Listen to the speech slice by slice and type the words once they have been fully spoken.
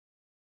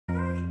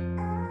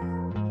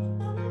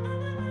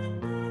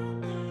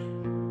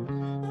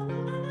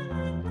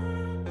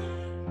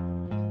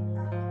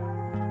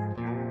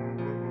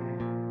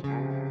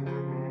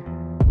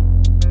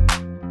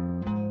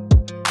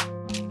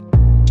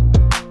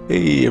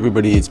Hey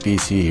everybody, it's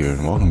BC here,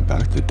 and welcome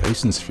back to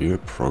Dyson Sphere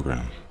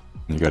Program.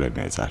 You gotta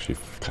admit, it's actually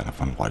kind of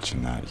fun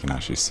watching that. You can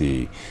actually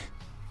see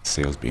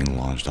sails being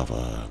launched off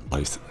a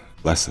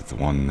less at the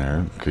one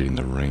there, creating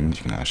the rings.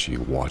 You can actually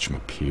watch them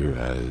appear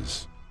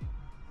as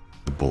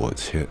the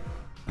bullets hit,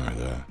 or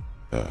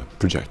the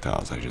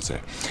projectiles, I should say.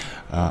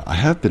 I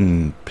have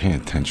been paying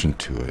attention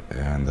to it,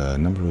 and the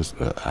number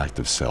of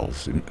active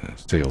sails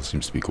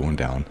seems to be going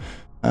down.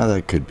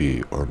 That could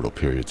be orbital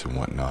periods and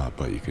whatnot,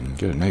 but you can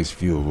get a nice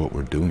view of what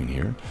we're doing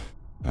here.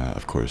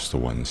 Of course, the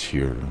ones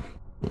here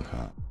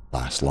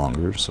last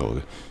longer,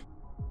 so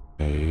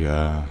they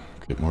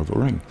get more of a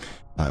ring.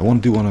 I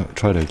want to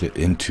try to get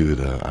into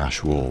the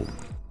actual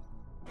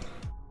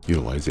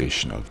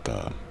utilization of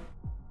the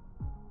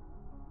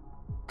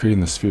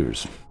creating the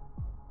spheres.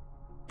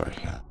 Sorry,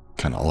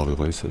 kind of all over the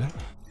place today.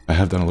 I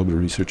have done a little bit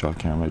of research off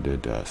camera. I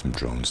did some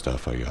drone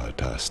stuff. I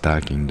got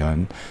stacking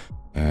done.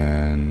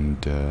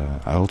 And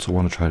I also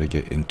want to try to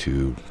get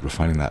into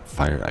refining that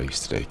fire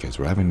ice today, because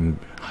we're having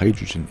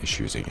hydrogen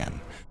issues again.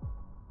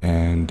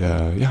 And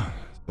yeah,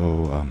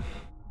 so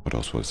what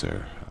else was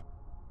there?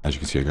 As you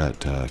can see, I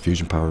got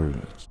fusion power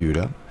queued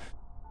up.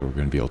 So we're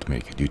going to be able to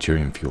make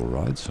deuterium fuel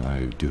rods.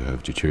 I do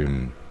have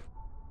deuterium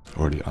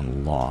already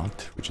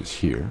unlocked, which is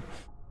here.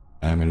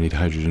 I'm going to need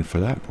hydrogen for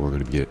that, but we're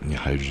going to be getting the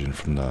hydrogen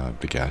from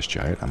the gas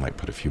giant. I might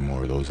put a few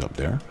more of those up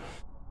there.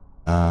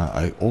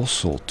 I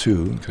also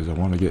too, because I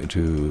want to get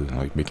into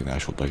like making the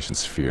actual Dyson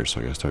sphere, so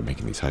I gotta start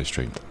making these high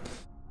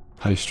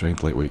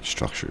strength lightweight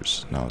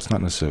structures. Now it's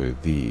not necessarily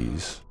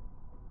these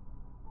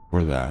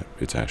or that,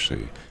 it's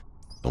actually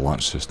the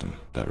launch system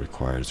that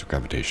requires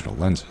gravitational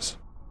lenses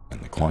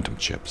and the quantum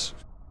chips.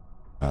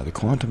 The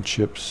quantum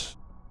chips,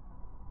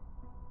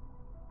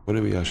 what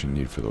do we actually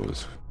need for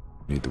those?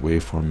 We need the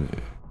waveform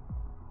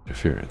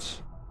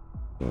interference.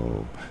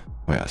 So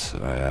oh yes,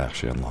 I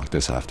actually unlocked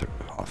this off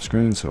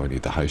screen, so I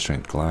need the high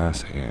strength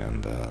glass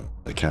and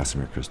the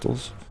Casimir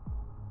crystals.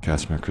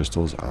 Casimir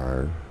crystals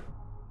are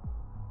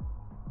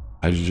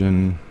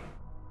hydrogen,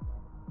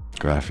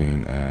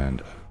 graphene,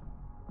 and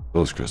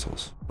those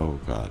crystals. Oh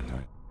god,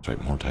 that's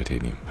right, more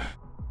titanium.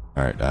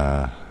 Alright,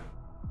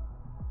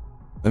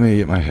 let me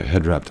get my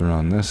head wrapped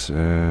around this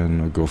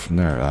and we'll go from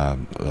there.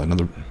 I'm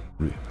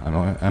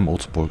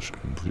multiple,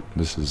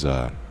 this is,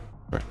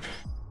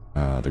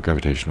 the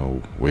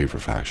gravitational wave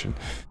refraction.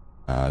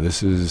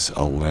 This is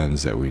a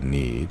lens that we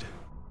need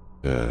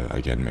to,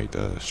 again, make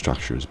the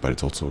structures, but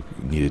it's also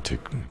needed to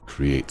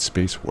create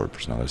space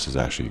warps. Now this is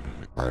actually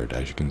required,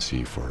 as you can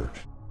see, for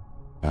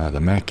the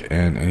mech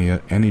and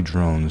any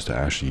drones to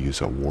actually use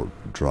a warp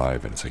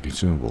drive, and it's a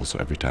consumable, so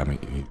every time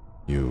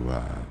you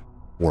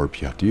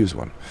warp, you have to use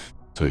one.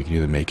 So you can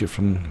either make it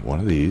from one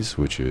of these,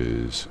 which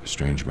is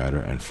strange matter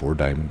and 4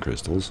 diamond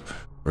crystals,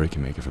 or you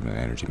can make it from an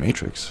energy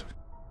matrix,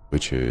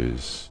 which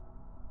is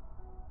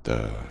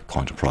the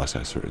quantum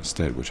processor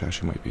instead, which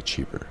actually might be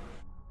cheaper,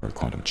 or a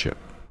quantum chip,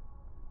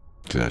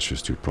 because that's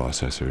just 2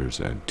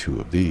 processors and 2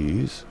 of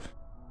these,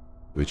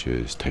 which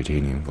is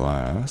titanium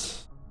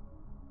glass,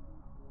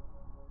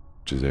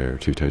 which is there,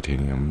 2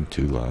 titanium,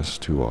 2 glass,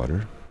 2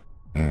 water,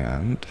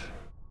 and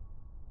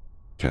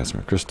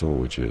Casimir crystal,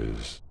 which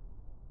is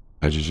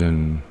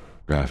hydrogen,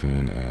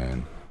 graphene,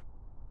 and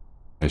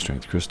high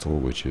strength crystal,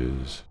 which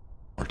is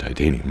more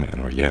titanium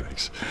and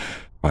organics.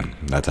 Fun.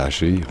 That's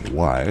actually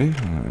why,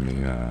 let me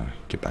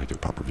get back to a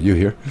proper view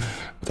here.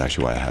 That's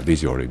actually why I have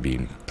these already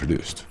being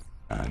produced.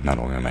 Not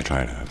only am I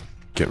trying to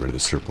get rid of the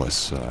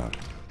surplus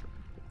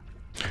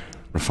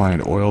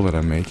refined oil that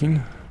I'm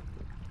making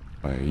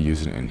by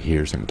using it in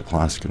here, same with the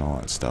plastic and all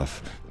that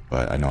stuff,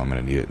 but I know I'm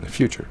going to need it in the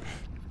future.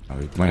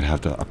 We might have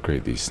to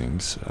upgrade these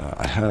things.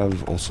 I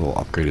have also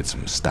upgraded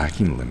some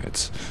stacking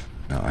limits.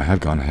 Now I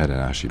have gone ahead and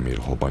actually made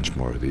a whole bunch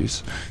more of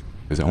these,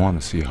 because I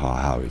want to see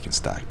how we can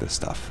stack this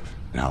stuff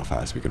and how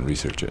fast we can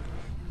research it.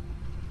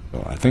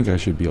 So I think I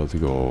should be able to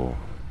go.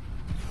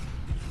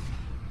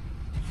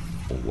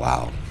 Oh,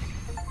 wow.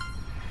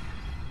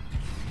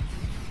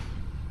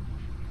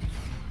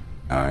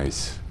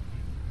 Nice.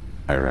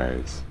 High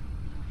rise.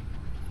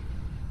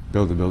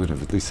 Build a building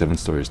of at least 7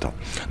 stories tall.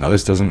 Now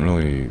this doesn't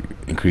really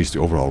increase the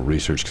overall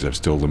research, because I'm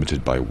still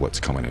limited by what's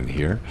coming in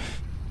here.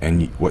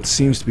 And what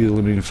seems to be the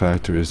limiting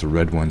factor is the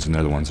red ones, and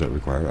they're the ones that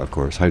require, of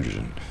course,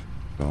 hydrogen.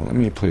 So let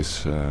me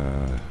place 2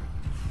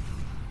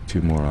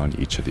 more on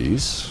each of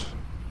these,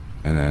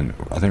 and then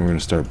I think we're going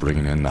to start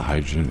bringing in the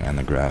hydrogen and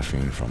the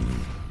graphene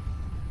from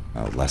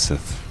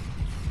Leseth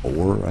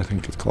 4, I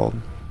think it's called.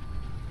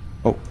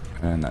 Oh,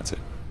 and that's it.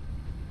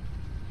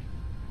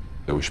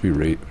 So we should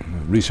be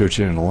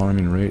researching at an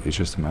alarming rate. It's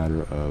just a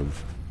matter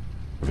of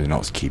everything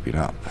else keeping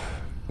up.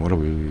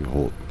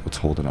 What's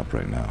holding up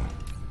right now?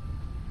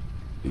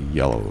 The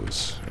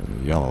yellows.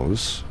 And the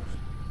yellows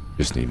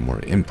just need more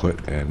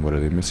input, and what are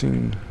they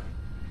missing?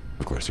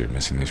 Of course, they're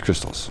missing these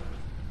crystals.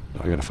 So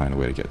I gotta find a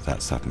way to get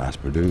that stuff mass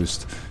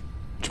produced,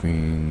 which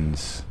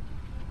means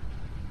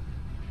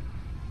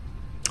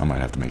I might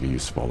have to make a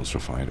use of all this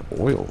refined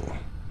oil.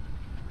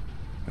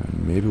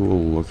 And maybe we'll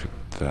look at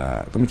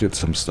that. Let me get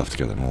some stuff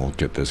together and we'll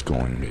get this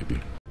going maybe.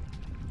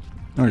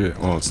 Okay,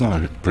 well, it's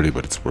not pretty,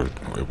 but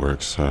it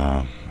works.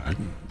 I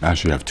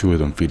actually have two of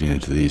them feeding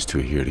into these two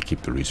here to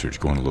keep the research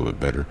going a little bit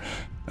better.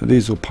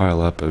 These will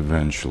pile up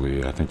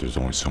eventually. I think there's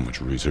only so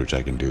much research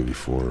I can do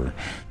before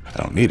I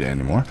don't need it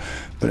anymore.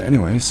 But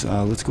anyways,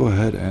 let's go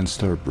ahead and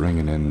start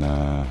bringing in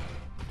that,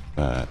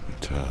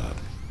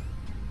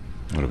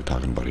 what are we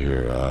talking about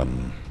here?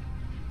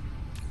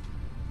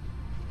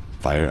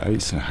 Fire,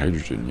 ice, and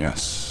hydrogen,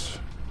 yes.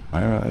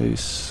 Fire,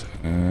 ice,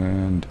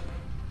 and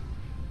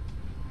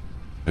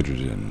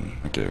hydrogen.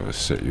 Okay, let's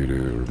set you to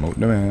remote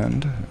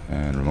demand,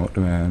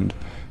 and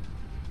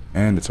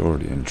it's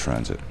already in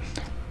transit.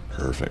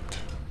 Perfect.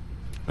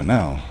 But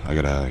now, I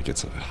gotta get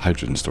some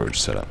hydrogen storage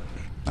set up.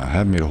 I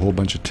have made a whole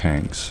bunch of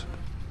tanks,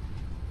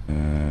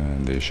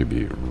 and they should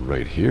be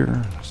right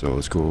here. So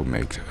let's go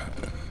make,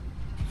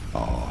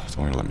 oh, it's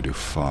only gonna let me do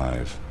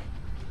 5.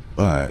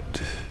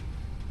 But,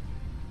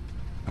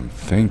 I'm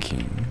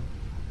thinking,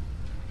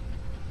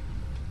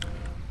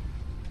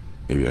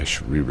 maybe I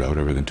should reroute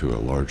everything to a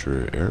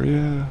larger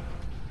area.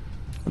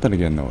 But then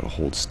again, no, it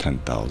holds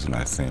 10,000,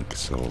 I think,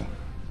 so.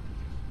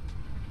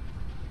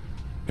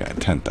 Yeah,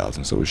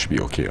 10,000, so we should be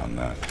okay on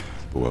that.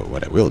 But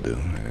what I will do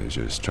is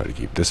just try to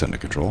keep this under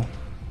control.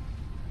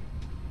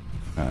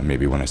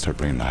 Maybe when I start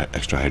bringing the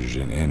extra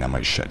hydrogen in, I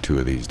might shut 2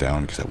 of these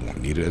down because I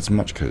won't need it as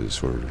much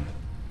because we're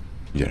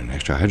getting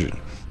extra hydrogen.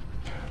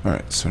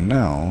 Alright, so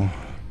now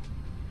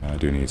I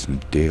do need some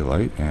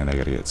daylight, and I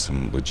gotta get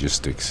some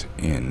logistics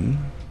in.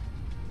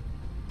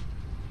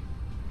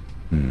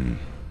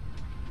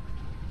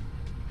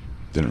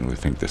 Didn't really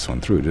think this one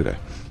through, did I?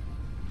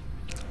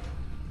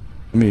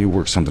 Let me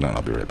work something out,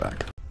 I'll be right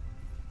back.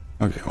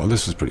 Okay, well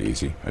this was pretty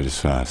easy. I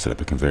just set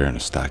up a conveyor and a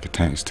stack of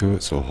tanks to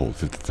it, so it'll hold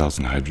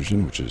 50,000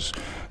 hydrogen, which is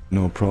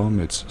no problem.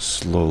 It's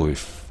slowly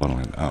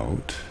funneling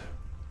out.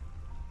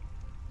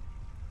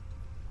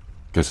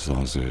 Guess as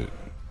long as it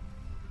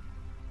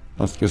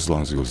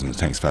goes in the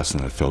tanks fast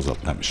enough, it fills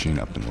up that machine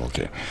up, then we're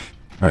okay.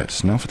 Alright,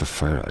 so now for the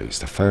fire ice.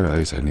 The fire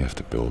ice, I have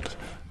to build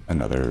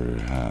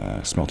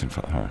another smelting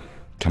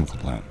chemical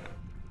plant.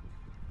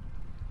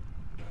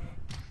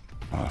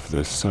 For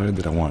this side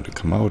that I wanted to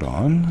come out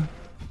on,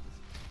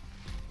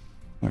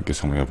 I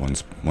guess I only have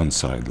one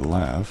side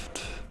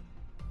left.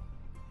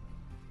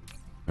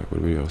 Right,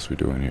 what else are we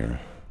doing here?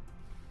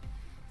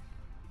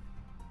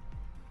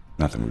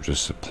 Nothing, we're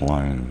just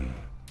supplying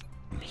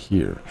from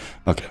here.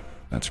 Okay,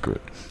 that's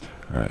good.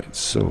 Alright,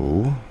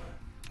 so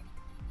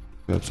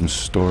got some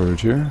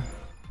storage here.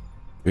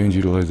 Range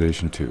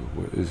utilization 2.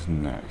 What is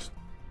next?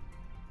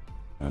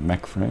 A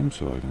mech frame,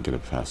 so I can get a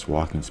fast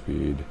walking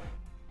speed.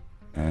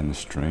 And the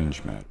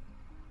strange matter.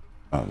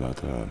 Oh, that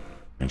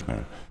strange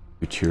matter.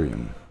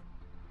 Deuterium.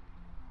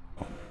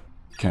 Oh,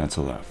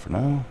 cancel that for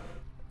now.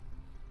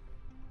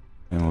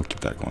 And we'll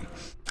keep that going.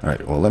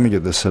 Alright, well let me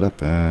get this set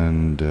up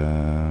and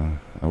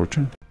I'll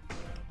return.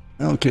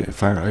 Okay,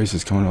 fire ice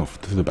is coming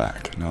off to the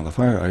back. Now the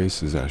fire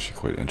ice is actually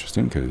quite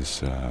interesting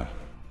because oh,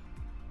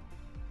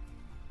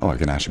 I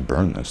can actually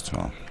burn this,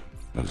 so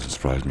that doesn't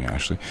surprise me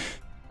actually.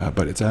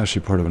 But it's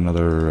actually part of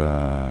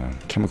another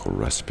chemical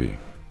recipe.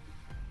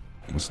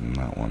 It wasn't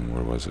that one,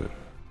 where was it?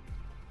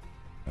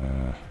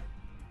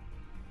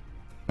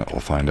 We'll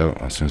find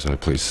out as soon as I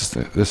place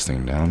this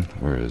thing down.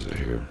 Where is it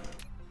here?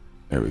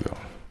 There we go.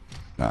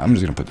 Now I'm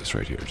just gonna put this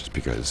right here just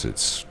because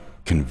it's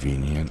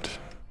convenient.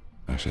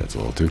 Actually, that's a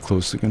little too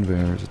close to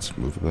conveyors. Let's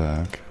move it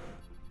back.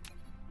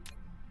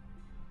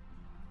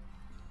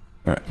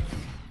 Alright.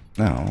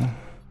 Now,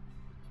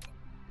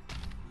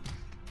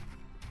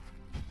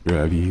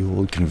 grab the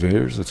old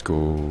conveyors. Let's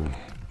go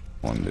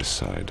on this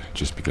side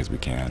just because we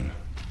can.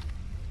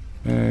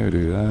 Yeah,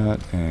 do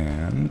that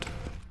and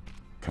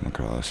come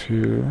across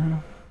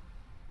here.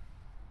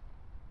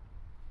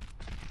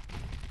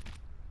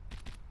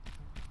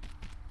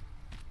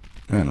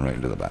 And right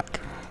into the back.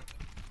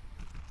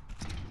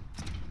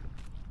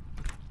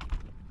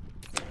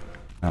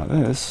 Now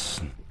this,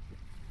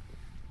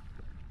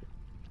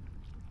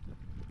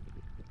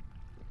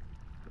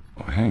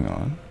 oh, hang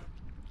on.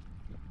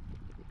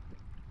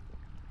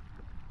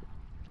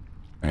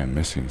 I am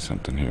missing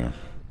something here.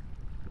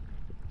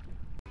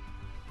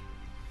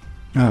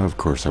 Of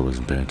course I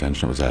wasn't paying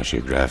attention. It was actually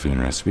a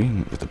graphene recipe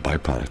with a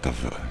byproduct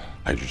of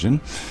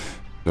hydrogen.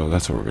 So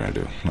that's what we're going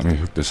to do. Let me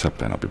hook this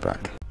up and I'll be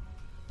back.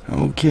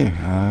 Okay,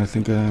 I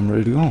think I'm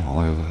ready to go. All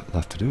I have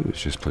left to do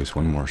is just place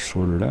one more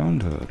sorter down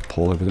to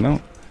pull everything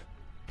out.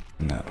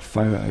 And that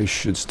fire ice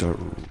should start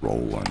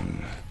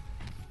rolling.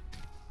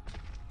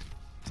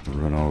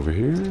 Run over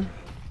here.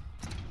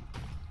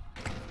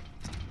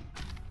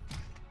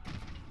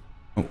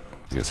 Oh,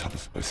 I guess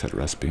I set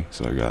recipe.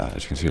 So I got,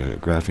 as you can see, I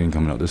got graphene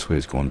coming out this way.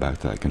 It's going back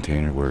to that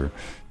container where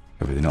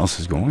everything else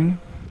is going.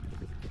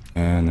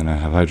 And then I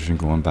have hydrogen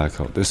going back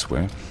out this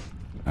way.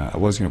 I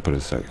was going to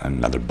put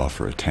another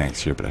buffer of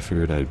tanks here, but I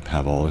figured I'd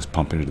have all this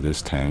pump into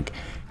this tank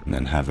and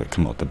then have it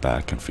come out the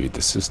back and feed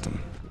the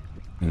system.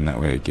 And that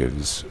way it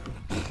gives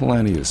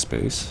plenty of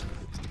space.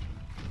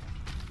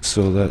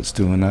 So that's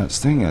doing that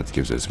thing. That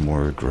gives us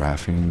more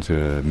graphene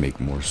to make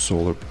more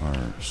solar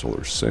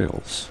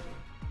sails.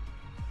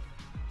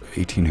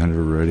 1,800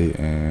 already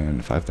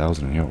and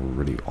 5,000 here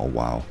already. Oh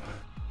wow.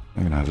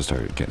 I'm gonna have to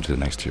start getting to the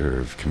next tier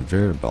of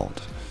conveyor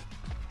belt.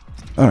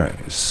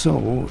 Alright,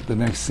 so the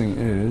next thing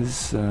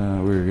is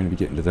we're gonna be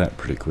getting to that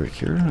pretty quick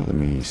here. Let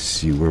me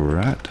see where we're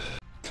at.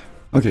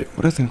 Okay,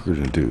 what I think we're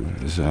gonna do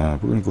is we're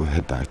gonna go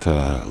head back to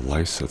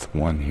Lyseth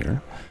 1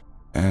 here,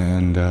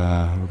 and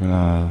we're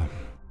gonna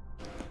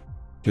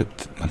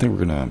get. I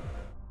think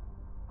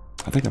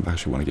I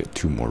actually want to get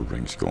 2 more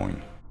rings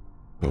going,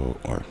 so,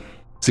 or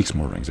 6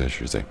 more rings, I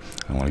should say.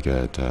 I want to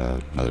get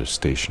another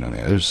station on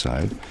the other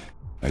side.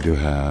 I do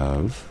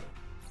have.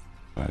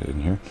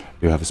 In here,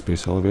 I do have a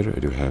space elevator. I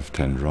do have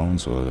 10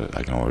 drones, so that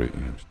I can already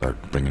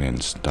start bringing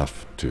in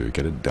stuff to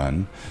get it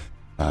done.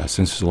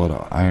 Since there's a lot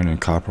of iron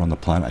and copper on the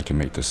planet, I can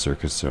make the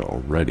circuits there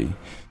already.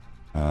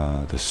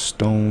 The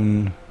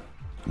stone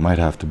I might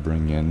have to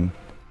bring in,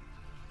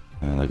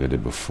 like I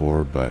did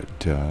before,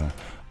 but I'll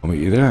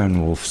meet you there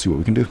and we'll see what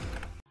we can do.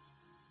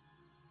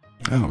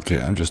 Okay,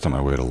 I'm just on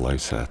my way to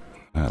Lyseth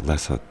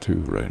 2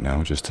 right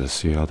now, just to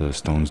see how the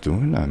stone's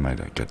doing. I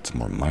might get some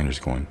more miners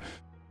going.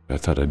 I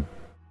thought I'd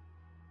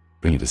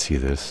bring you to see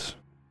this.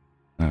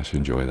 I should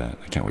enjoy that.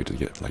 I can't wait to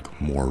get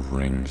like more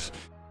rings.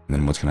 And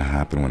then what's going to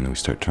happen when we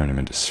start turning them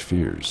into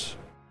spheres?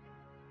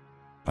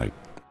 Like,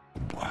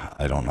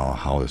 I don't know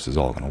how this is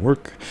all going to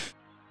work.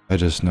 I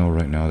just know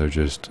right now they're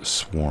just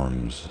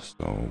swarms.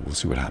 So we'll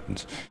see what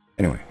happens.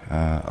 Anyway,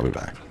 I'll be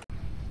back.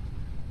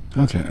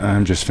 Okay,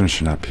 I'm just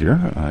finishing up here.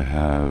 I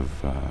have...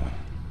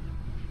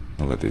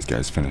 I'll let these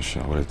guys finish.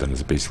 What I've done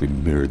is basically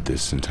mirrored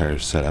this entire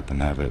setup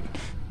and have it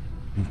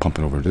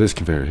pumping over to this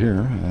conveyor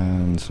here,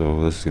 and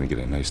so this is going to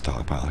get a nice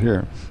stockpile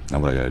here. Now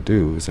what I gotta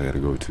do is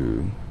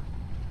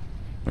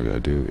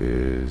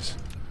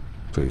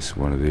place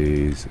one of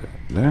these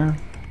there.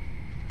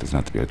 Doesn't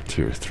have to be a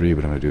tier 3,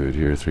 but I'm going to do a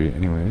tier 3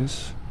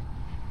 anyways.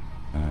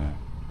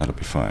 That'll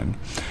be fine.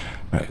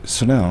 Alright,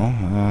 so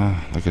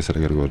now, like I said,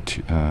 I gotta go up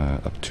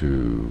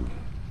to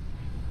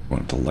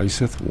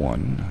Lyseth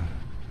 1.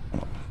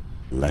 Oh,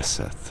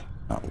 Lyseth,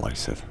 not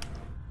Lyseth.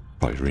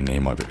 Probably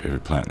rename every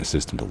planet in the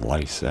system to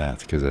Lyseth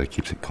because I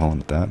keep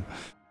calling it that.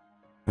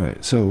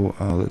 Alright, so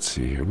let's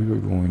see here. We were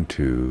going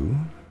to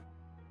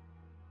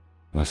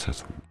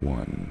Lyseth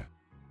 1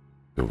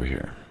 over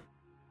here.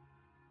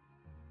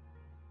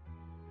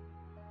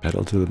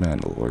 Pedal to the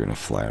metal. We're gonna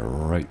fly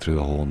right through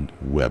the whole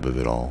web of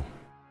it all.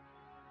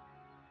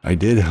 I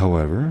did,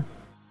 however,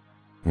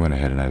 went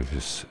ahead and I've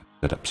just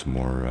set up some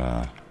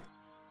more.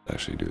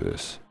 Actually, do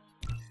this.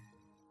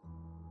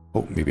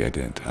 Oh, maybe I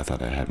didn't. I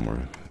thought I had more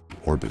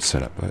orbit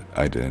set up, but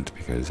I didn't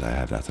because I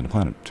have nothing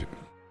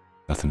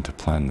to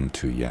plan them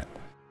to yet.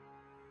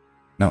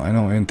 Now I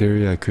know in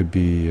theory I could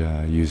be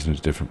using a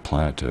different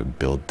planet to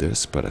build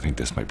this, but I think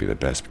this might be the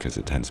best because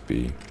it tends to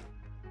be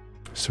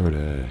sort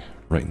of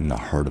right in the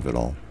heart of it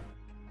all.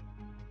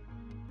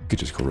 You could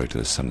just go right to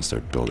the sun and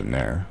start building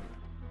there.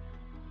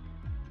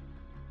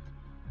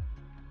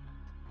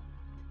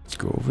 Let's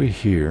go over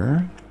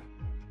here,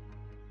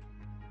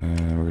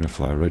 and we're gonna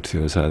fly right to the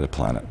other side of the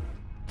planet.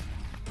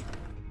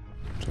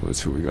 So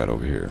let's see what we got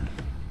over here.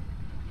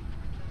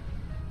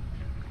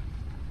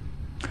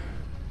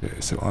 Okay,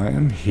 so I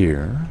am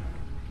here.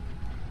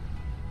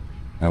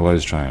 I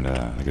was trying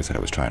to, like I said, I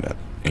was trying to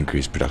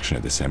increase production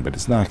at this end, but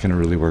it's not going to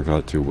really work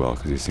out too well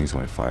because these things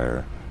only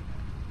fire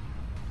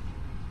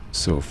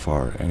so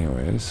far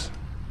anyways.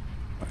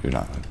 You're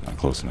not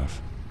close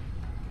enough.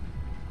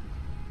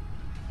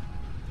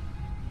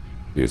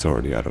 It's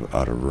already out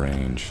of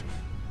range,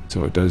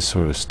 so it does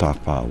sort of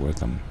stockpile with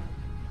them.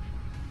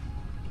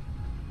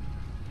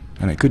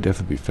 And it could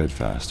definitely be fed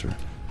faster.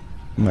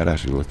 I might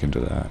actually look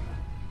into that.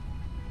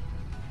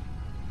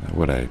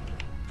 What I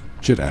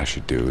should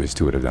actually do is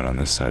do what I've done on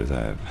this side, is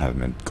I have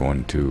them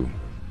going to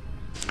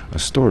a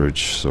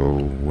storage, so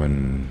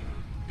when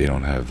they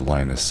don't have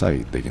line of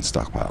sight, they can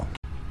stockpile.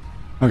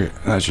 Okay,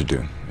 that should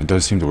do. It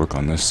does seem to work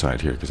on this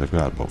side here, because I've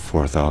got about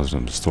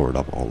 4,000 stored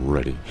up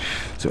already.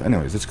 So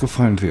anyways, let's go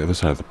find the other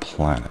side of the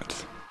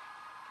planet.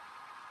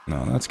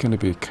 Now, that's going to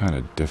be kind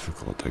of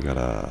difficult. I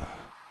gotta...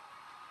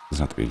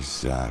 doesn't have to be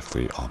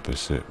exactly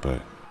opposite,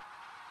 but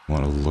I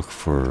want to look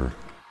for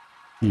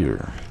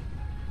here.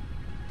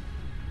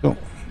 So,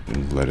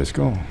 let us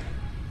go.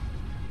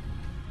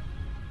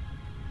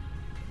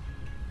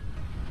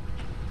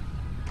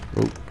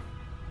 Oh,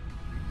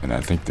 and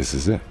I think this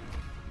is it.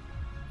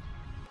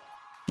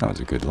 That was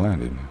a good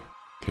landing.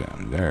 Okay,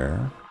 I'm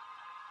there.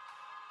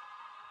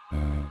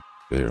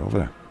 There, over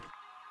there.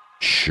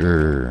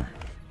 Sure.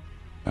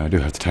 I do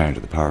have to tie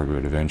into the power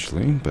grid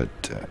eventually,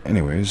 but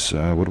anyways,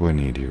 what do I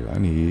need here? I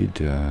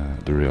need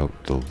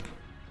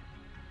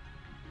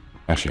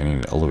actually, I need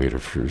an elevator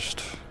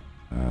first.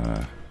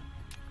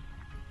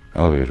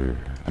 Elevator,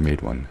 I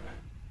made one.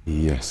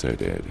 Yes, I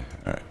did.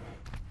 Alright.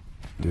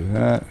 Do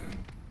that.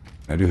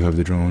 I do have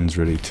the drones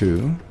ready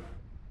too.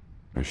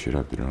 I should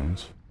have the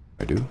drones.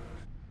 I do.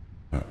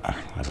 I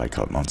like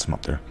how it mounts them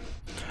up there.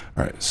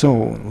 Alright, so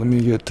let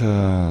me get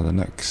the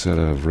next set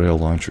of sail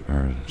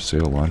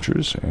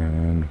launchers,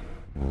 and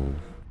we'll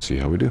see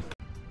how we do.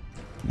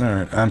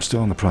 Alright, I'm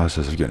still in the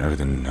process of getting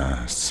everything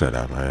set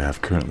up. I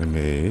have currently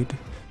made,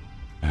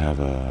 I have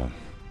a,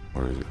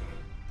 where is it?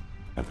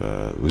 I have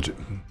a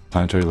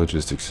planetary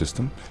logistics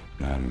system.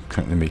 And I'm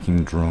currently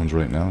making drones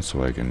right now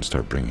so I can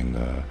start bringing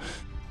the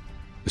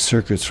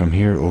circuits from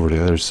here over to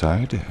the other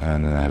side,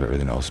 and then I have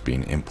everything else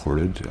being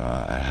imported.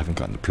 I haven't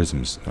gotten the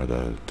prisms or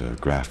the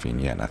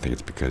graphene yet, and I think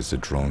it's because the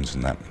drones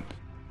in that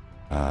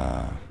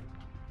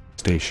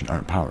station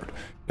aren't powered.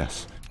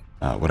 Yes.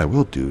 What I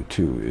will do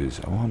too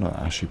is I want to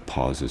actually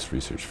pause this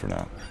research for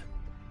now.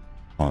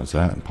 Pause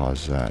that and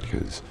pause that,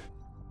 because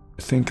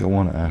I think I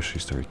want to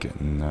actually start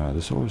getting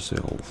the solar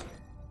cell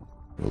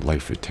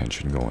life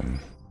retention going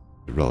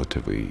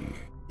relatively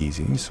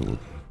easy. So we'll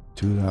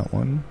do that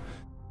one.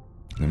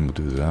 Then we'll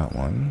do that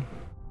one.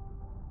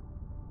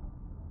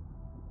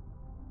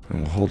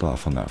 And we'll hold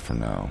off on that for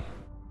now.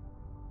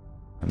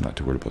 I'm not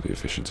too worried about the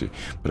efficiency,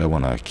 but I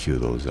want to queue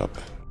those up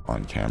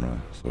on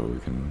camera so we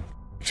can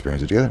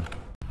experience it together.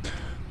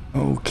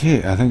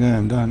 Okay, I think I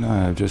am done.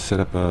 I've just set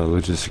up a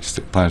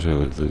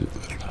planetary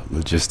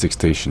logistics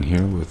station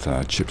here with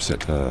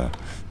chipset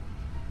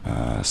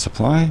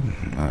supply.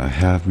 I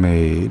have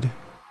made,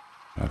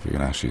 I don't know if you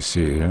can actually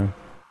see it here.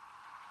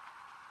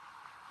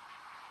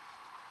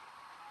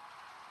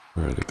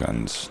 Where are the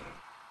guns?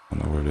 I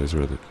don't know where it is,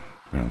 where the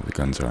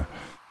guns are.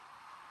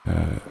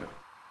 I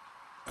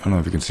don't know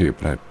if you can see it,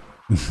 but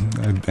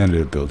I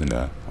ended up building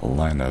a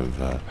line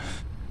of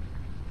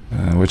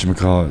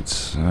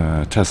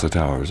whatchamacallits, Tesla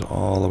towers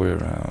all the way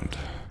around.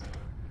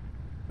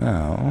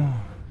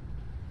 Now,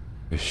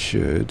 it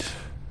should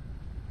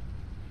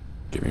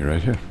get me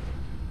right here.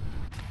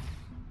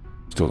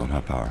 Still don't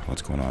have power.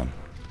 What's going on?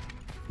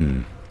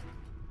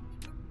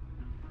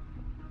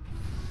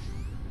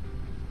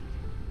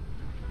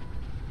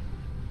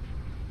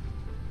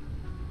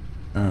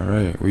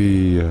 Alright,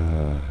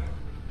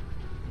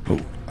 oh,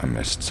 I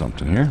missed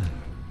something here.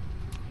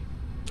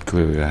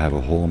 Clearly I have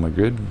a hole in my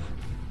grid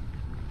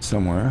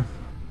somewhere.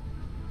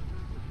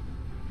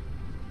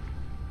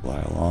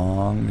 Fly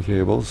along the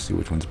cables, see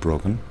which one's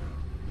broken.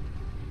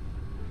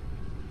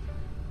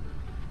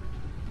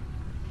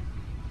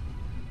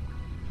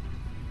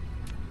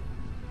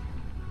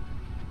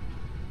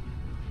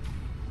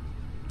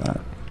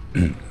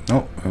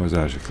 Oh, it was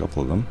actually a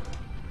couple of them.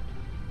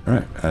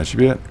 Alright, that should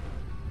be it.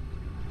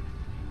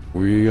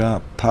 We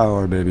got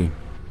power, baby.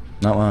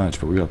 Not much,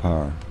 but we got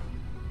power.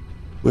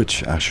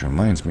 Which actually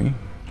reminds me,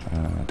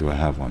 do I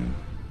have one?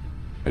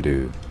 I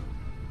do.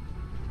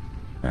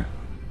 Yeah.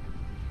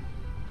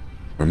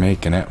 We're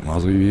making it, might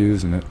as well be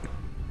using it.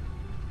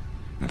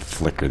 And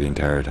flicker the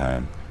entire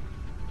time.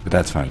 But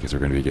that's fine, because we're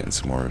going to be getting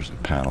some more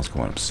panels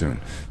going up soon.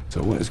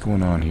 So what is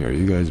going on here? Are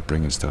you guys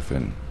bringing stuff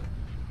in?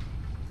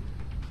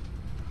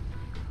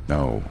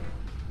 No.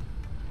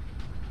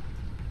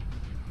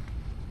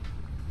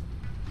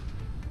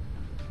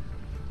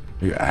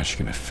 You're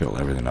actually going to fill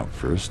everything up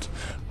first?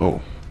 Oh.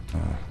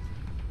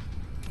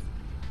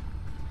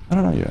 I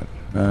don't know yet.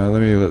 Let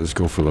this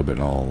go for a little bit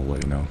and I'll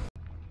let you know.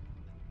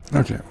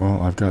 Okay,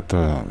 well, I've got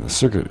the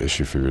circuit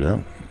issue figured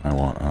out. I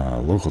want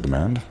local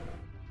demand.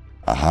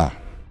 Aha.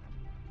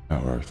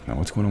 That worked. Now,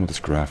 what's going on with this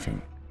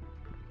graphene?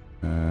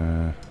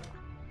 I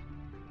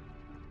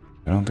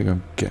don't think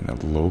I'm getting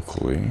it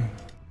locally.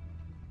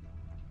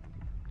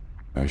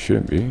 I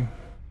shouldn't be.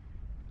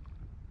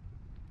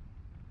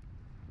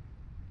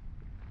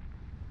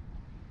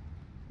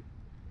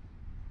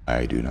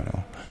 I do not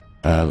know.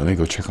 Let me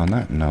go check on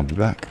that and I'll be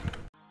back.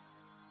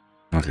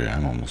 Okay,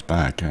 I'm almost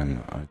back,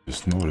 and I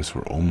just noticed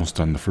we're almost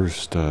done the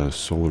first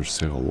solar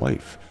sail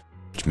life,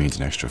 which means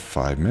an extra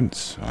 5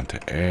 minutes onto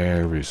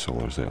every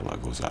solar sail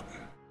that goes up.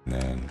 And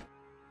then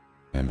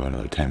in about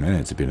another 10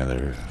 minutes, it'd be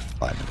another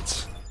 5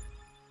 minutes.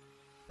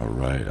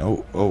 Alright,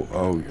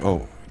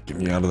 oh, get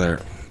me out of there.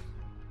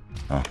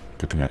 Oh,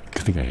 good thing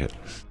I hit.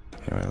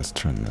 Anyway, let's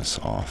turn this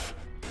off.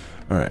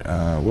 Alright,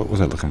 what was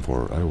I looking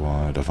for? I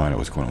wanted to find out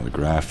what's going on with the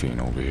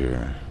graphene over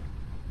here.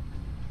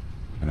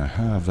 And I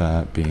have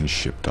that being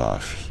shipped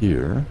off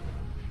here.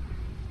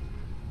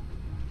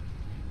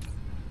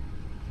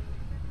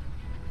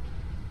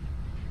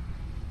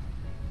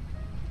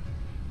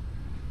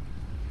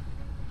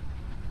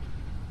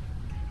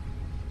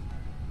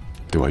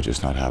 Do I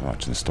just not have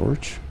much in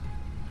storage?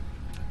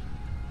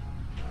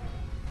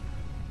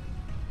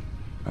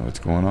 Now what's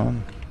going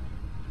on?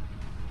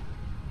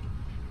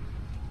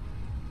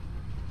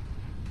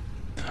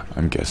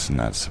 I'm guessing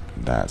that's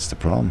the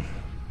problem.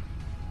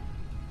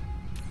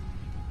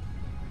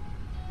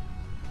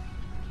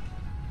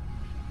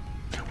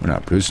 We're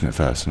not producing it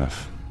fast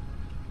enough.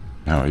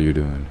 How are you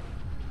doing?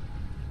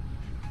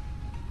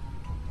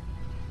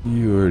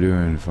 You are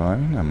doing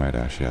fine. I might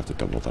actually have to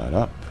double that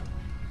up.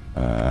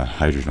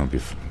 Hydrogen will be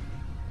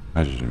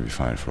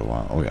fine for a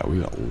while. Oh yeah, we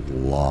got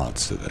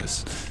lots of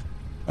this.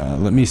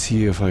 Let me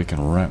see if I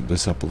can ramp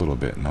this up a little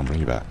bit, and I'll bring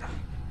you back.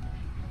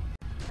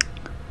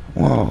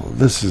 Well,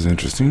 this is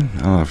interesting.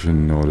 I don't know if you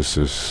notice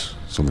this,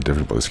 something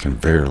different about this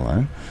conveyor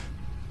line.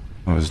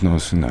 I was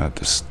noticing that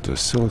the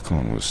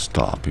silicone was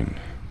stopping,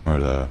 or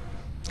the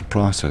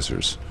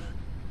processors.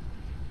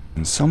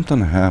 And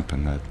something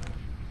happened that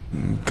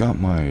got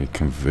my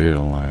conveyor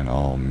line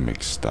all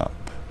mixed up.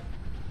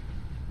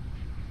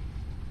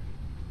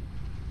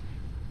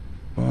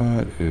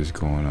 What is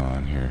going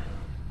on here?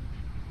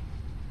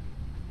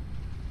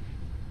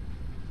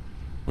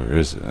 Where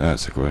is it?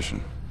 That's the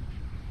question.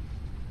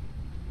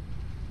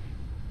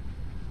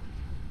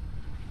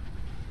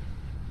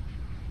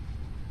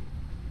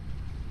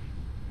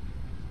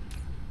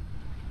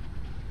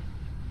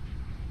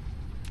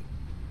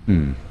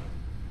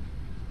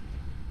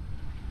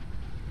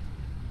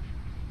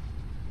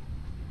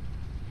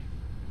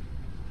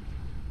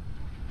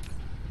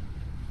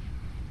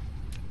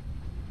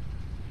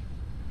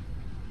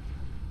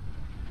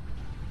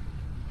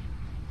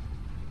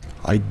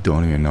 I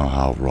don't even know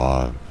how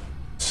raw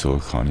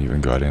silicon even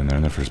got in there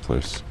in the first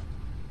place.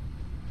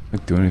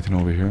 Like, do anything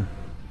over here?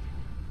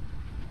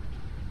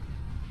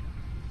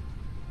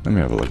 Let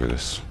me have a look at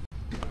this.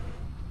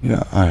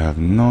 Yeah, I have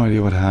no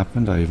idea what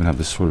happened. I even have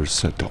this sorter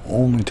set to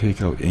only take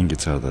out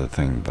ingots out of the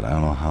thing, but I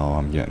don't know how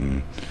I'm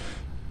getting,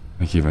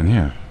 like, even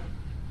here.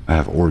 I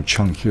have ore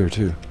chunk here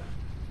too.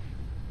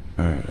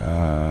 Alright,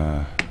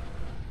 I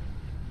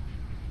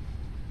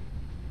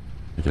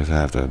guess I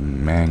have to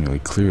manually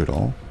clear it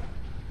all.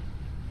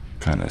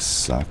 Kinda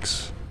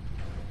sucks.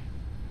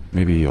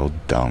 Maybe I'll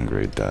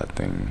downgrade that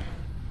thing.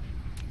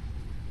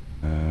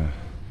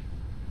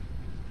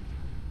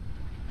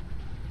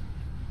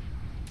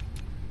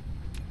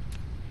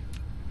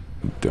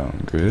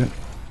 Downgrade it.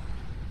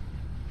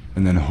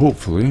 And then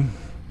hopefully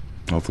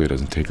it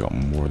doesn't take out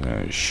more than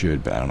it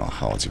should, but I don't know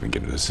how it's even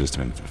getting to the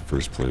system in the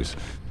first place.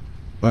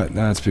 But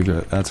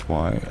that's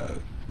why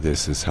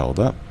this is held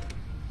up.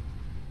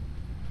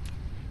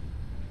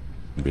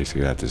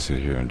 Basically I have to sit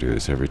here and do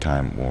this every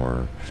time,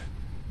 or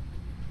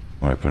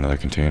I put another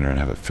container and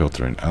have it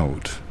filtering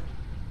out.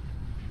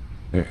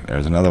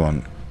 There's another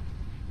one.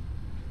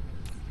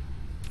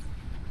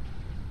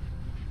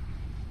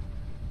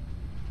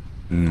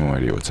 No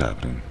idea what's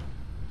happening.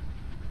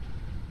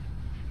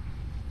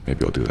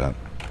 Maybe I'll do that.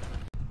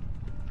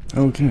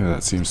 Okay,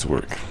 that seems to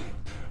work.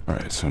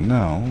 Alright, so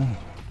now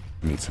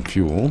we need some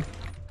fuel.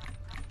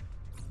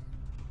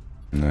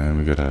 And then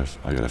I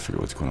gotta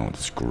figure what's going on with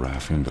this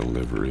graphene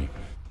delivery.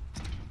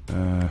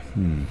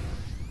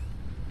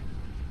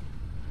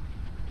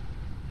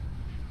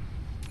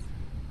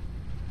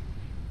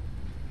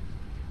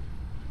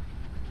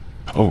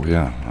 Oh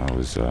yeah, I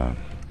was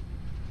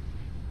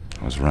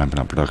ramping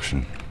up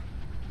production.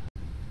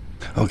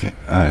 Okay,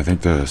 I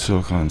think the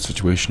silicon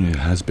situation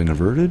has been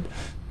averted.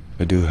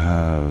 I do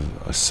have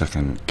a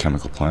second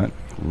chemical plant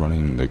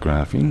running the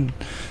graphene,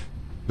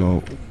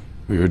 so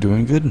we are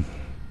doing good.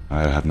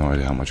 I have no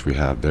idea how much we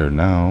have there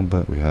now,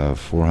 but we have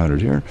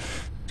 400 here.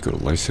 Let's go to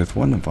Lysith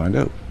 1 and find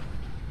out.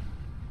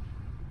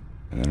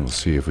 And then we'll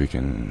see if we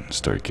can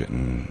start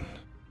getting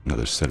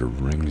another set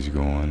of rings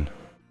going.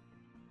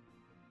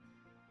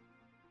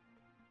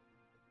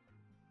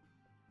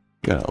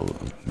 Gotta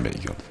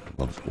admit, you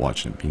love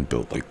watching it being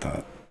built like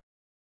that.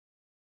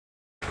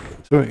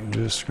 Sorry,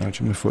 just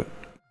scratching my foot.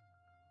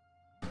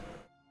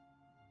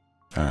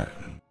 Alright,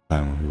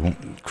 we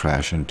won't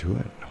crash into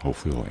it.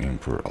 Hopefully we'll aim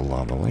for a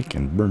lava lake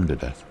and burn to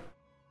death.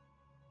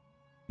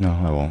 No,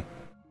 I won't.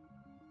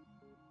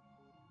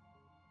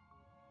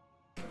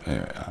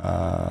 Anyway,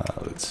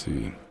 let's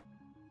see.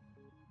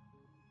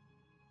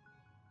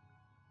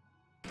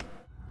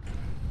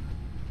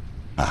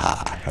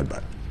 Aha,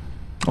 headbutt.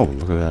 Oh,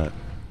 look at that.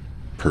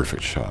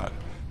 Perfect shot.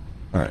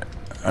 Alright,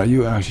 are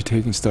you actually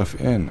taking stuff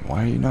in?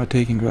 Why are you not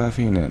taking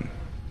graphene in?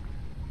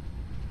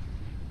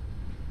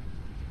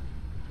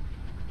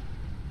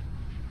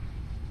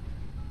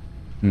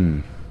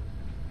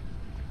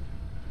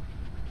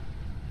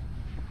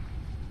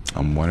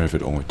 I'm wondering if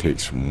it only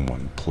takes from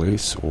one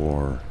place,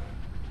 or...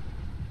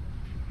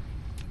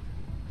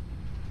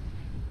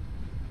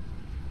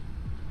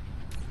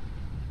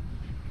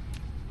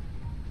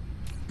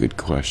 Good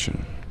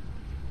question.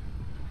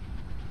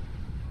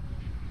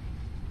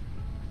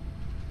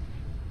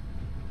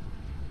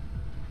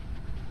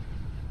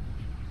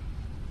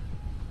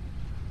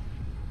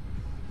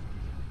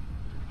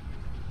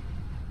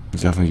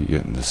 Definitely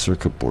getting the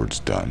circuit boards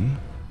done.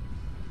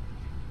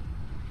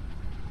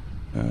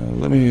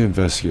 Let me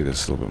investigate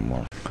this a little bit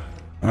more.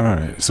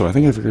 Alright, so I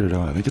think I figured it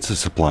out. I think it's a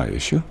supply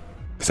issue,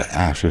 because I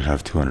actually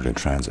have 200 in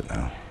transit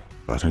now.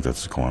 So I think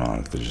that's what's going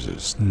on. There's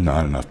just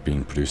not enough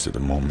being produced at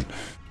the moment.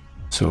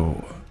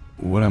 So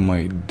what I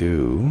might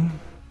do...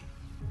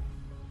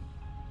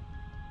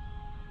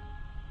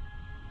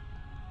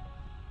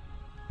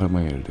 What am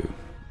I going to do?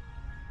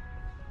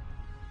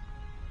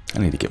 I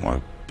need to get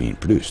more being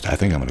produced. I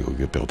think I'm going to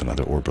go build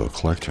another orbital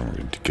collector, and we're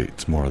going to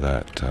get more of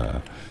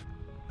that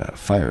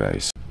fire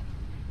ice.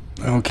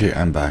 Okay,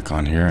 I'm back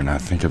on here, and I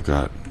think I've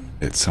got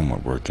it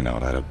somewhat working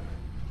out. I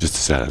just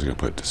decided I was going to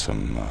put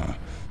some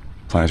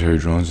planetary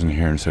drones in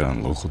here and set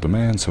on local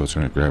demand, so it's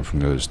going to grab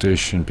from the other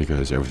station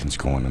because everything's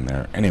going in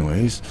there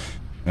anyways,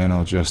 and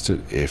I'll adjust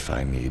it if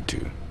I need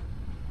to.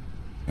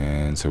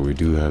 And so we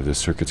do have the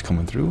circuits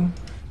coming through.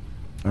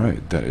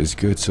 Alright, that is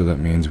good, so that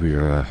means we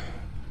are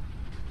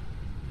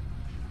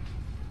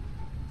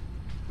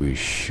we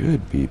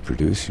should be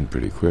producing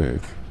pretty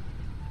quick.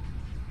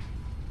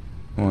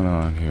 What's going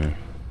on here?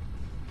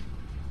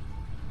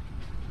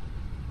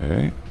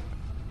 Okay.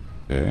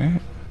 Okay.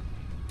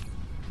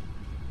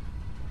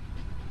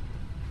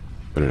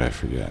 What did I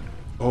forget?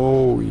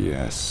 Oh,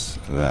 yes.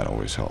 That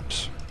always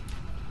helps.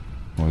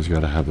 Always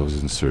gotta have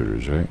those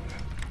inserters, right?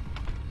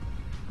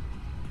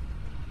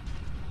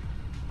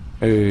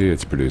 Hey,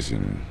 it's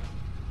producing.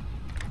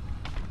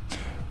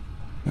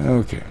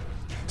 Okay.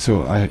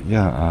 So,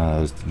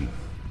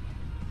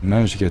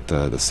 managed to get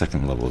the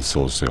second level of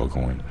solar sail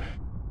going.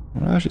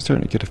 We're actually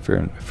starting to get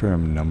a fair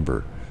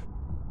number.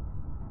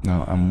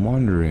 Now, I'm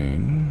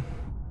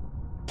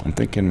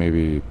thinking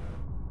maybe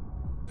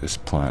this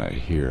planet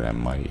here, I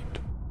might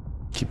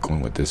keep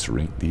going with these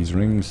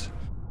rings.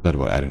 Thought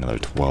about adding another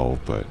 12,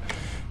 but,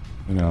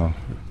 you know,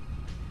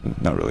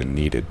 not really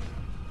needed.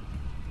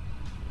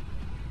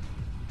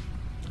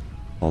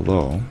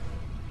 Although,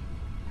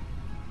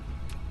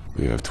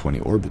 we have 20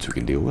 orbits we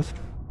can deal with.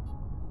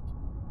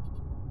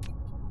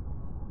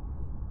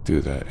 Do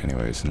that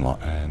anyways,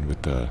 and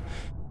with the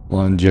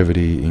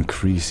longevity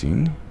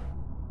increasing,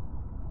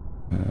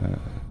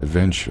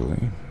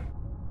 eventually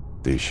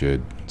they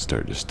should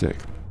start to stick.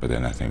 But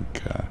then I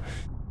think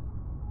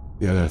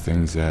the other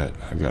things that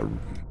I've got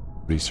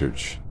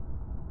research,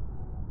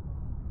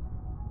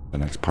 the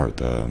next part,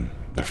 the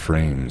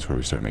frames where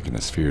we start making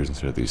the spheres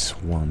instead of these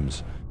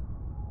swarms,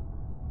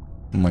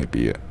 might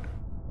be it.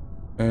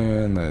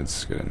 And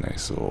let's get a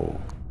nice little...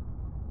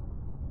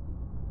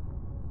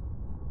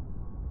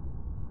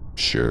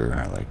 Sure,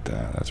 I like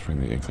that. Let's bring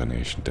the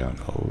inclination down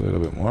a little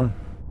bit more.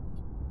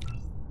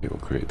 Okay, we'll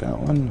create that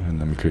one, and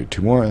then we create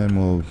 2 more, and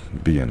we'll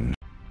be in.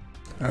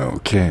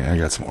 Okay, I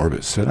got some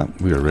orbits set up.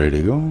 We are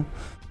ready to go.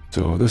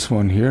 So this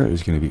one here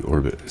is going to be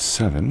orbit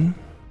 7.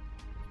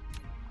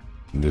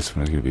 And this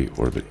one is going to be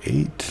orbit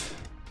 8.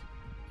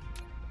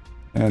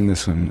 And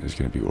this one is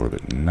going to be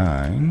orbit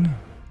 9.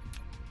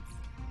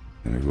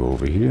 Then we go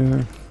over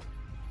here.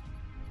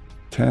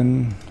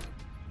 10,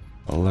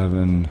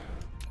 11,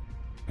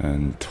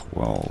 and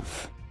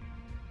 12.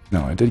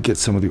 Now, I did get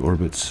some of the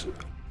orbits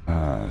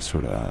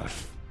sort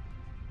of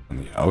on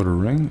the outer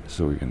ring,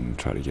 so we can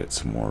try to get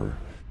some more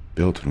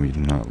built when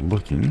we're not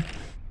looking.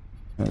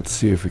 Let's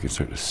see if we can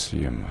start to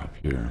see them up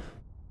here.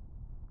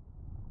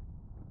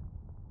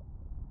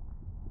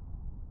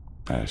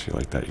 I actually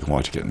like that. You can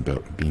watch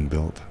it being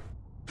built.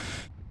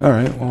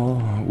 Alright,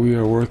 well, we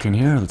are working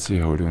here. Let's see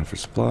how we're doing for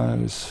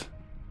supplies.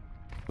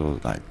 So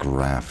that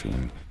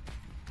graphene.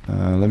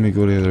 Let me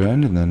go to the other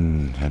end and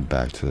then head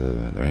back to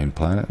the main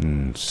planet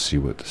and see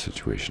what the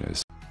situation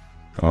is.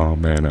 Oh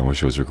man, I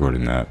wish I was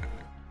recording that.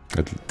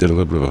 I did a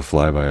little bit of a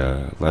flyby,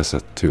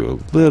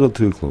 a little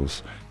too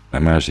close. I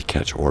managed to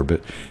catch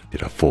orbit,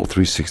 did a full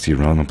 360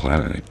 around the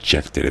planet, and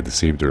ejected in the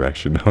same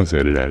direction I was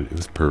headed at. It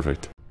was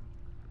perfect.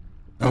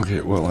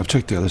 Okay, well, I've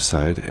checked the other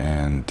side,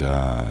 and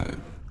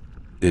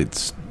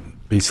it's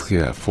basically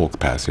at full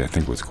capacity. I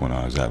think what's going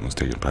on is that one's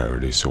taking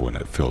priority, so when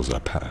it fills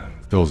up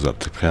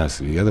to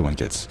capacity, the other one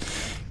gets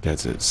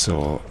it.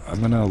 So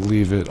I'm gonna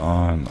leave it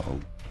on.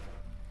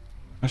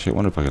 Actually, I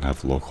wonder if I can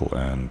have local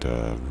and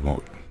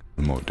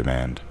remote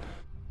demand.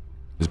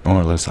 It's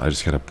more or less, I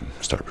just gotta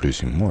start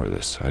producing more of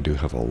this. I do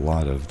have a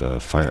lot of the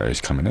fire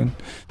ice coming in,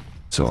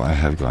 so I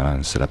have gone on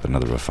and set up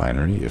another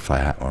refinery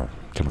or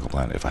chemical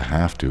plant. If I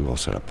have to, I'll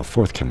set up a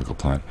 4th chemical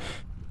plant,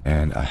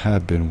 and I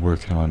have been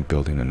working on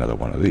building another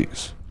one of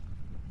these.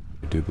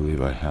 I do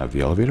believe I have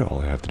the elevator.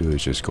 All I have to do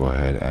is just go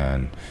ahead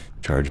and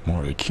charge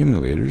more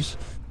accumulators.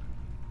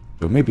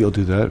 So maybe I'll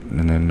do that,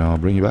 and then I'll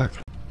bring you back.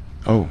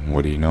 Oh,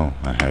 what do you know?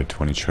 I had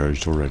 20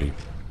 charged already.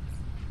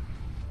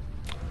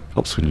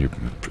 Helps when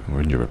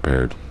you're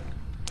prepared.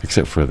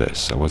 Except for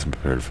this, I wasn't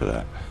prepared for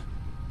that.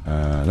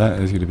 That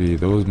is going to be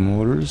those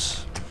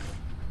motors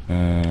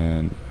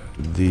and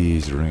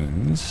these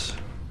rings.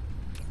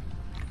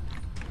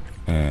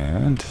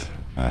 And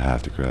I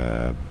have to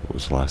grab, what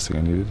was the last thing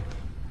I needed?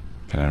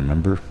 Can I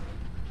remember?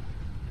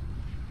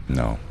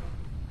 No,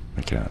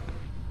 I can't.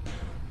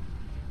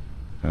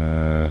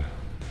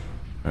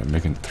 I'm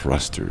making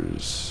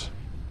thrusters.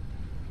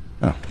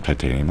 Oh,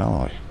 titanium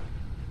alloy.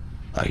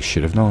 I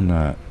should have known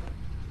that.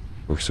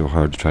 Worked so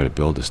hard to try to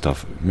build the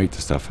stuff, make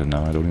the stuff, and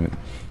now I can't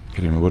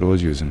remember what I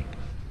was using.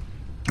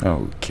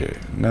 Okay,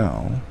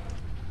 now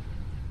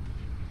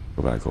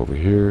go back over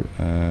here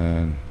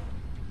and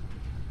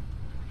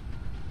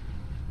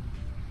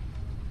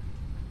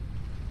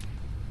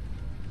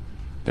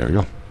there we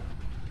go.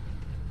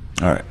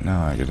 Alright,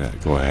 now I gotta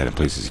go ahead and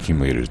place these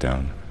accumulators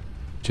down.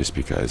 Just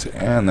because,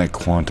 and that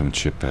quantum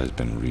chip has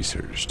been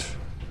researched.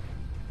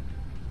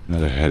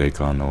 Another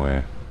headache on the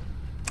way.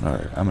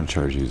 Alright, I'm gonna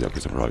charge these up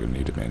because I'm probably gonna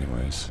need them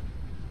anyways.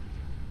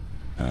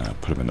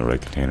 Put them in the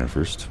right container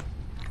first.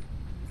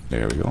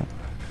 There we go.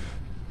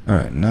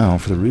 Alright, now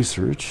for the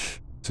research,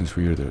 since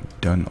we are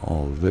done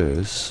all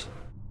this,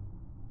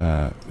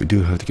 we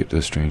do have to get to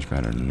the strange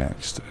matter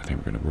next. I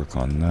think we're gonna work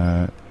on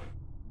that.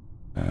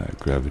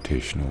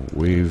 Gravitational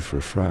wave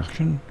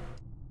refraction.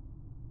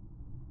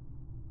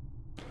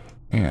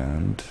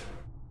 And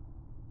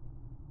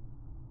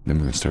Then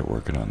we're gonna start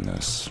working on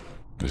this.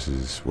 This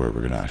is where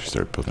we're gonna actually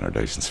start building our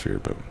Dyson Sphere,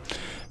 but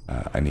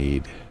I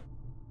need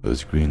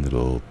those green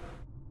little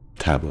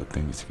tablet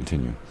things to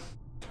continue.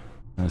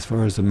 As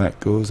far as the mech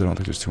goes, I don't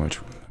think there's too much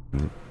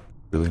we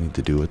really need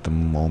to do at the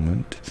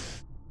moment.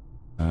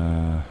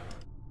 Probably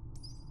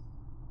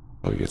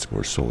get some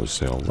more solar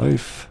cell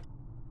life,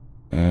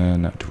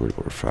 and not too worried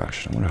about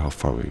refraction. I wonder how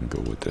far we can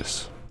go with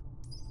this.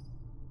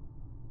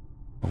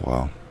 Oh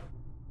wow,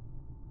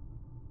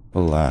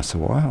 it'll last a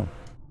while.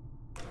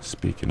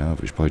 Speaking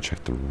of, we should probably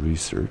check the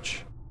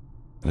research.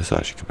 This will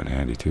actually come in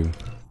handy too.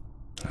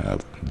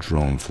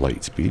 Drone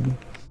flight speed.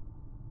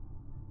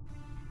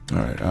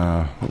 Alright,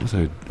 what was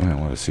I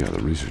want to see how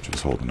the research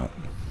was holding up.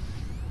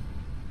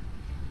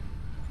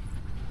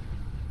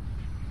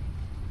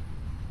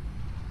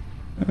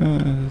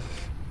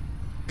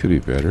 Could be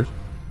better.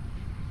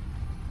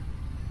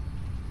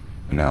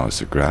 And now it's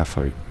the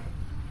graphite.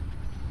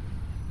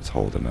 It's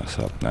holding us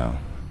up now.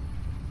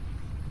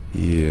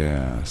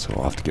 Yeah, so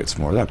I'll have to get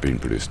some more of that being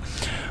produced.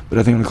 But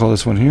I think I'm going to call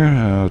this one here.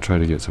 I'll try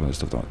to get some of this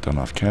stuff done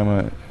off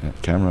camera.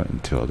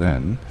 Until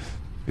then,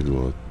 maybe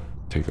we'll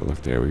take a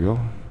look. There we go.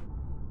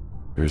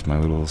 There's my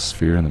little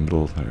sphere in the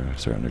middle. They're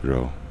starting to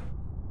grow.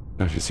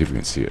 Actually, see if we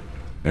can see it.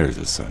 There's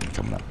the sun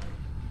coming up.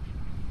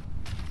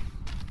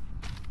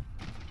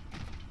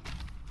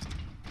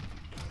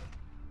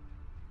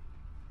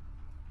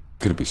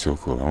 Could be so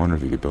cool. I wonder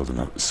if you could build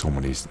enough, so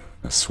many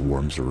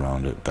swarms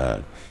around it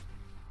that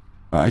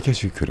I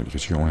guess you couldn't,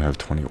 because you only have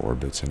 20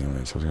 orbits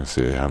anyway. So I was gonna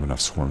say have enough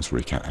swarms where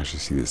you can't actually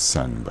see the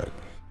sun, but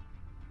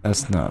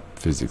that's not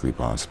physically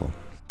possible.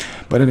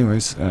 But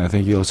anyways,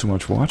 thank you all so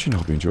much for watching. I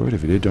hope you enjoyed.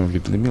 If you did, don't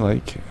forget to leave me a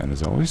like. And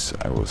as always,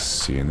 I will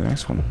see you in the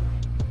next one.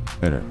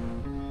 Later.